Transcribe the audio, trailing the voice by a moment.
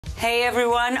Hey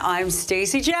everyone, I'm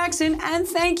Stacey Jackson, and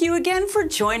thank you again for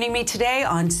joining me today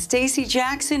on Stacey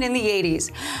Jackson in the 80s,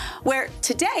 where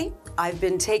today I've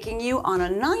been taking you on a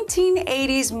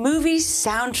 1980s movie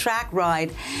soundtrack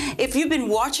ride. If you've been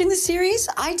watching the series,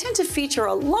 I tend to feature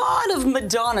a lot of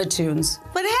Madonna tunes.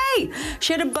 But hey,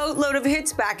 she had a boatload of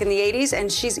hits back in the 80s,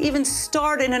 and she's even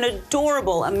starred in an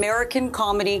adorable American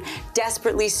comedy,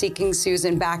 Desperately Seeking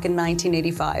Susan, back in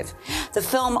 1985. The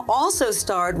film also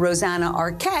starred Rosanna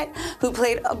Arquette, who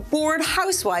played a bored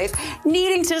housewife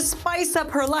needing to spice up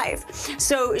her life.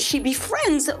 So she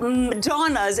befriends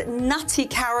Madonna's nutty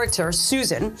character,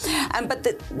 Susan, but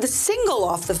the single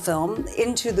off the film,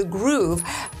 Into the Groove,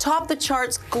 topped the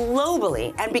charts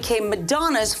globally and became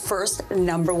Madonna's first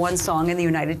 #1 song in the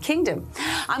United Kingdom.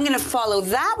 I'm going to follow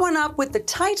that one up with the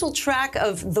title track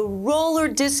of the roller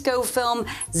disco film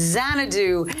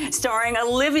Xanadu, starring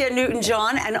Olivia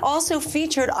Newton-John, and also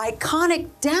featured iconic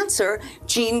dancer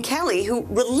Gene Kelly, who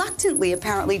reluctantly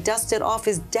apparently dusted off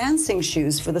his dancing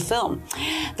shoes for the film.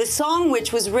 The song,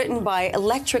 which was written by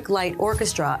Electric Light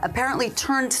Orchestra, apparently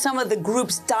turned some of the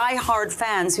group's die-hard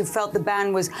fans who felt the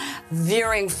band was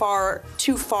veering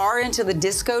too far into the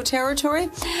disco territory.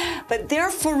 But their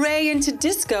foray into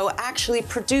disco actually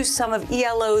produced some of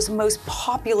ELO's most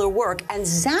popular work, and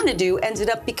Xanadu ended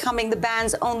up becoming the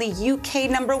band's only UK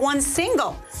 #1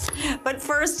 single. But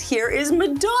first, here is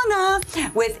Madonna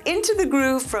with Into the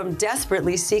Groove from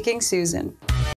Desperately Seeking Susan.